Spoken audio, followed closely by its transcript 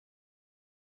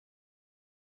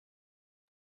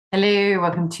Hello,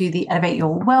 welcome to the Elevate Your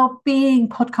Wellbeing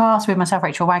podcast with myself,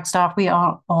 Rachel Wagstaff. We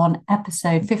are on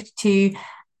episode 52,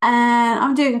 and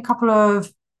I'm doing a couple of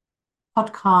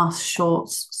podcast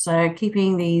shorts. So,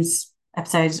 keeping these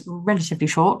episodes relatively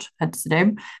short, hence the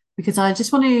name, because I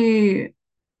just want to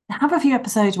have a few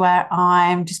episodes where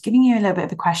I'm just giving you a little bit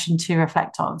of a question to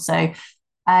reflect on. So,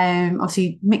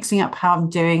 obviously, mixing up how I'm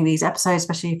doing these episodes,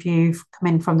 especially if you've come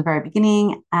in from the very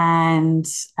beginning, and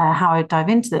how I dive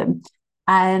into them.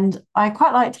 And I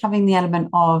quite liked having the element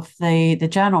of the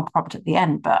journal prompt at the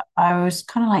end, but I was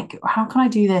kind of like, how can I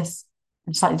do this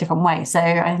in a slightly different way? So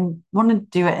I want to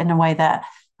do it in a way that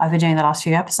I've been doing the last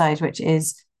few episodes, which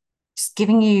is just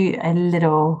giving you a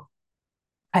little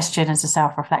question as a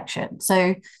self-reflection.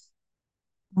 So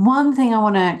one thing I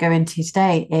want to go into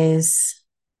today is,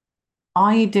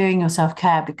 are you doing your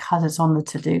self-care because it's on the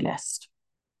to-do list?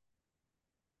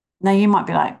 Now, you might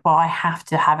be like, well, I have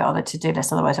to have it on the to-do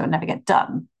list, otherwise it would never get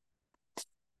done.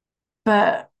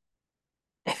 But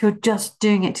if you're just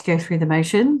doing it to go through the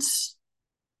motions,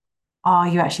 are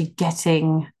you actually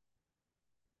getting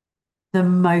the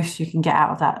most you can get out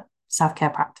of that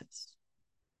self-care practice?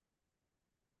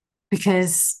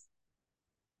 Because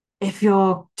if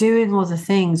you're doing all the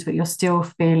things, but you're still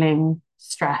feeling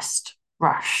stressed,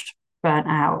 rushed, burnt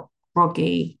out,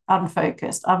 groggy,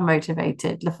 unfocused,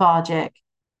 unmotivated, lethargic,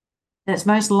 then it's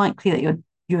most likely that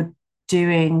you're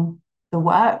doing the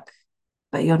work,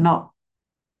 but you're not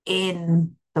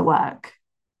in the work.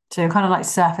 So kind of like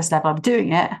surface level, I'm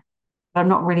doing it, but I'm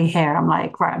not really here. I'm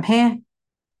like, right, I'm here. I'm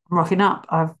rocking up.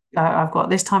 I've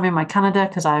got this time in my calendar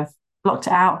because I've blocked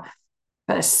it out.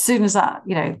 But as soon as that,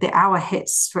 the hour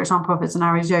hits, for example, if it's an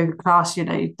hour's yoga class,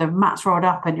 the mat's rolled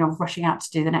up and you're rushing out to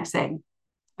do the next thing.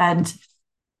 And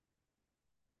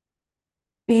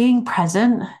being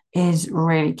present is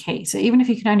really key. So even if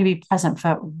you can only be present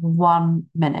for 1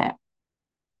 minute,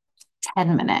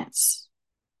 10 minutes,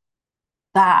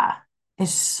 that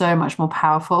is so much more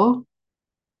powerful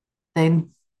than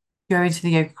going to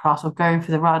the yoga class or going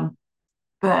for the run.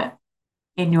 But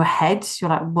in your head, you're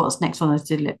like, what's next on the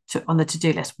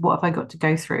to-do list? What have I got to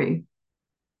go through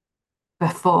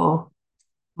before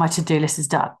my to-do list is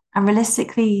done? And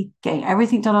realistically, getting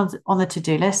everything done on the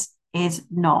to-do list is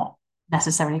not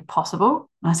necessarily possible.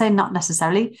 And I say not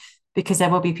necessarily because there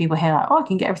will be people here like, oh, I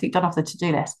can get everything done off the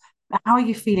to-do list. But how are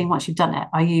you feeling once you've done it?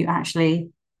 Are you actually,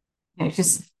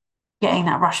 just getting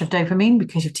that rush of dopamine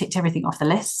because you've ticked everything off the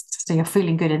list? So you're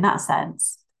feeling good in that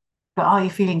sense. But are you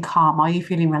feeling calm? Are you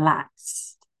feeling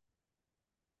relaxed?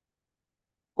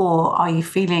 Or are you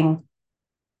feeling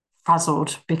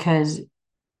frazzled because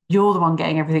you're the one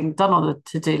getting everything done on the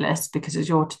to-do list because it's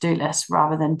your to-do list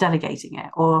rather than delegating it?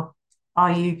 Or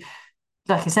are you,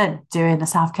 like I said, doing a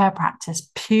self-care practice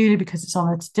purely because it's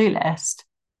on the to-do list,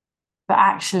 but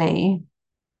actually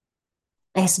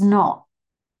it's not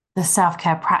the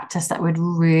self-care practice that would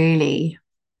really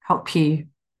help you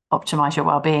optimize your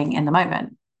well-being in the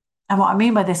moment? And what I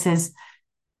mean by this is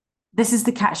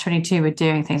the catch 22 with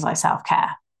doing things like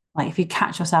self-care. Like if you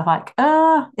catch yourself like,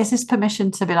 is this permission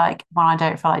to be like, when I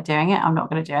don't feel like doing it, I'm not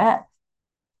going to do it?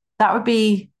 That would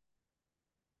be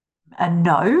a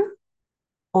no,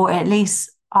 or at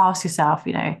least ask yourself,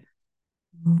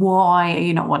 why are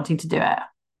you not wanting to do it?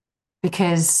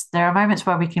 Because there are moments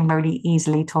where we can really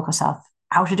easily talk ourselves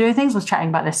out of doing things. I was chatting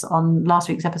about this on last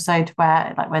week's episode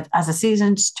where, as the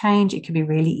seasons change, it can be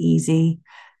really easy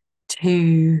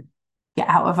to get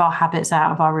out of our habits,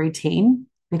 out of our routine,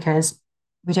 because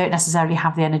we don't necessarily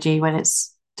have the energy when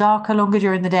it's darker, longer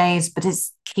during the days, but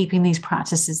it's keeping these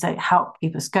practices that help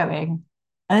keep us going.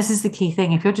 And this is the key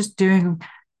thing. If you're just doing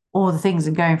all the things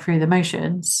and going through the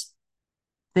motions,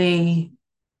 the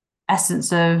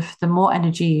essence of the more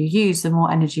energy you use, the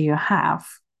more energy you have.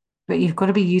 But you've got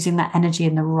to be using that energy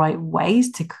in the right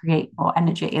ways to create more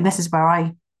energy. And this is where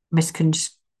I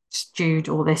misconstrued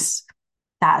all this,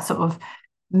 that sort of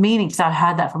meaning, because I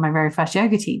heard that from my very first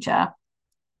yoga teacher,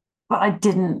 but I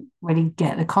didn't really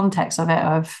get the context of it.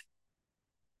 Of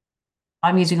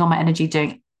I'm using all my energy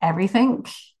doing everything,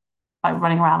 like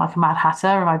running around like a mad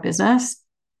hatter in my business,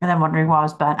 and then wondering why I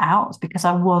was burnt out. It's because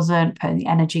I wasn't putting the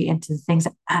energy into the things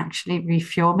that actually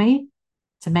refuel me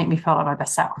to make me feel like my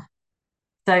best self.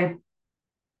 So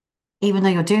even though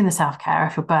you're doing the self-care,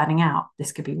 if you're burning out,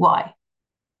 this could be why.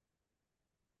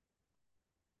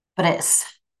 But it's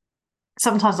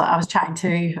sometimes, like, I was chatting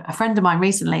to a friend of mine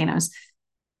recently, and it was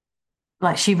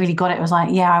like she really got it. It was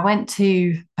like, yeah, I went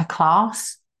to a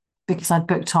class because I'd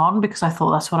booked on because I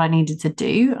thought that's what I needed to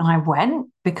do. And I went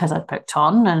because I'd booked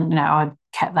on, and I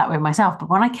kept that with myself. But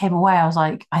when I came away, I was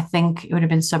like, I think it would have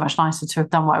been so much nicer to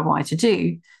have done what I wanted to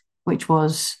do, which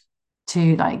was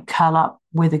to like curl up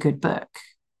with a good book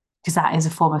because that is a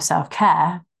form of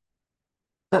self-care.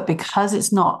 But because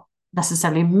it's not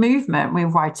necessarily movement, we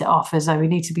write it off as though we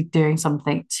need to be doing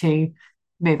something to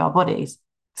move our bodies.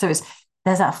 So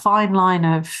there's that fine line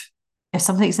of, if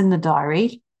something's in the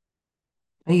diary,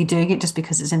 are you doing it just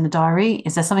because it's in the diary?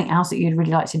 Is there something else that you'd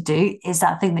really like to do? Is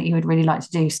that thing that you would really like to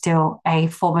do still a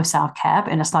form of self-care,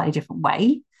 but in a slightly different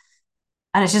way?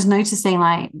 And it's just noticing,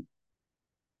 like,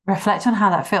 reflect on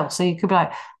how that feels. So you could be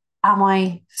like, am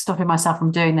I stopping myself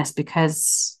from doing this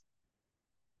because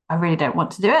I really don't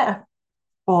want to do it?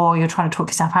 Or you're trying to talk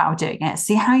yourself out of doing it.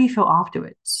 See how you feel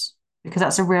afterwards, because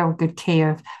that's a real good key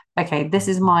of, okay, this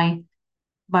is my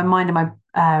mind and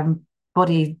my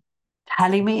body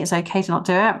telling me it's okay to not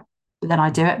do it, but then I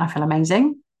do it and I feel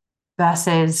amazing,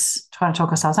 versus trying to talk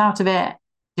ourselves out of it,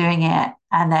 doing it,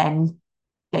 and then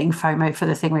getting FOMO for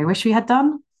the thing we wish we had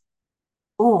done.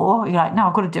 Or you're like, no,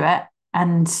 I've got to do it.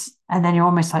 And then you're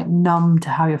almost like numb to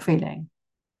how you're feeling.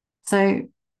 So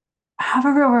have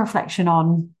a real reflection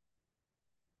on,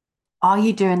 are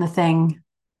you doing the thing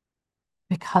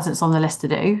because it's on the list to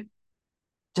do,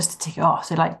 just to tick it off?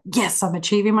 So like, yes, I'm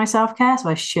achieving my self-care, so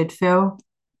I should feel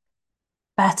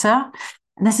better.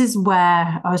 And this is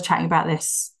where I was chatting about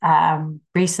this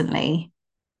recently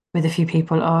with a few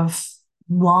people of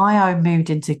why I moved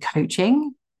into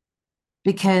coaching.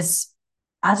 Because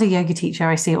as a yoga teacher,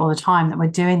 I see it all the time that we're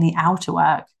doing the outer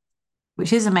work,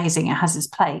 which is amazing. It has its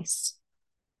place.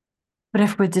 But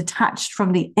if we're detached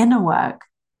from the inner work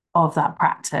of that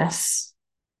practice,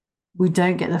 we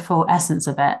don't get the full essence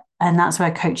of it. And that's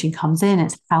where coaching comes in.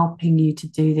 It's helping you to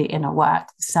do the inner work,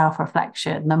 the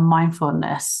self-reflection, the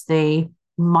mindfulness, the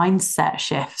mindset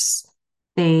shifts,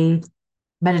 the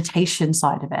meditation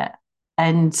side of it.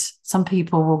 And some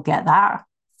people will get that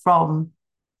from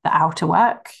the outer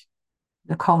work,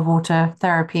 the cold water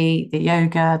therapy, the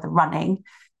yoga, the running,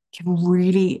 can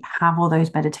really have all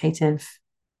those meditative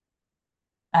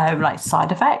like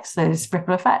side effects, those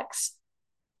ripple effects.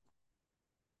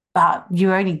 But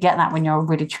you only get that when you're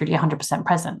really truly 100%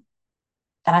 present.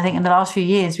 And I think in the last few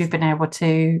years, we've been able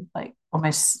to like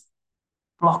almost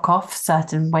block off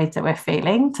certain ways that we're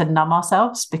feeling to numb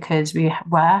ourselves because we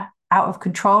were out of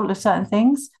control of certain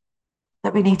things,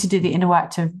 that we need to do the inner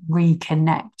work to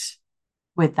reconnect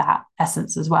with that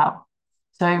essence as well.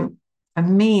 So for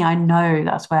me, I know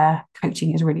that's where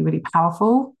coaching is really, really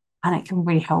powerful and it can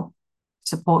really help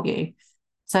support you.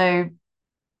 So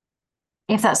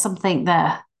if that's something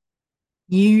that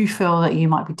you feel that you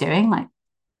might be doing, like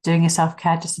doing your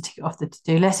self-care just to tick it off the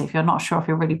to-do list, if you're not sure if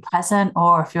you're really present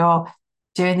or if you're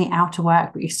doing the outer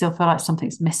work, but you still feel like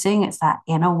something's missing, it's that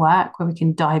inner work where we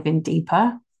can dive in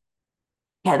deeper.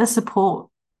 Get the support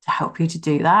to help you to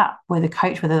do that with a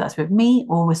coach, whether that's with me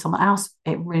or with someone else.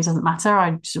 It really doesn't matter.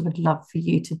 I just would love for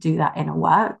you to do that inner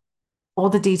work. All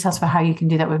the details for how you can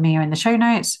do that with me are in the show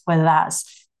notes, whether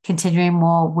that's continuing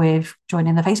more with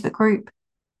joining the Facebook group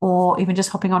or even just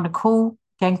hopping on a call,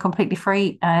 again, completely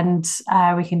free. And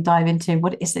we can dive into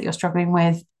what it is that you're struggling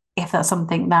with, if that's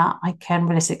something that I can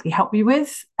realistically help you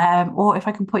with, or if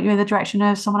I can put you in the direction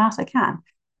of someone else, I can.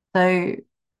 So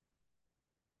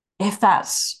if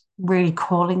that's really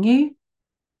calling you,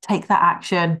 take that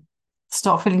action,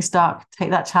 stop feeling stuck,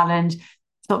 take that challenge,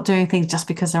 stop doing things just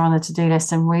because they're on the to-do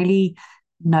list, and really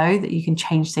know that you can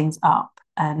change things up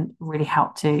and really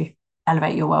help to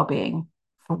elevate your well-being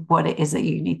for what it is that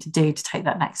you need to do to take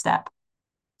that next step.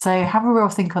 So have a real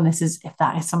think on this, as if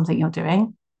that is something you're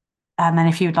doing. And then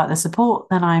if you would like the support,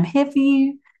 then I'm here for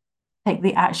you. Take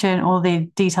the action. All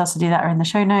the details to do that are in the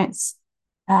show notes.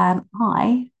 And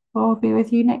I will be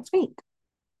with you next week.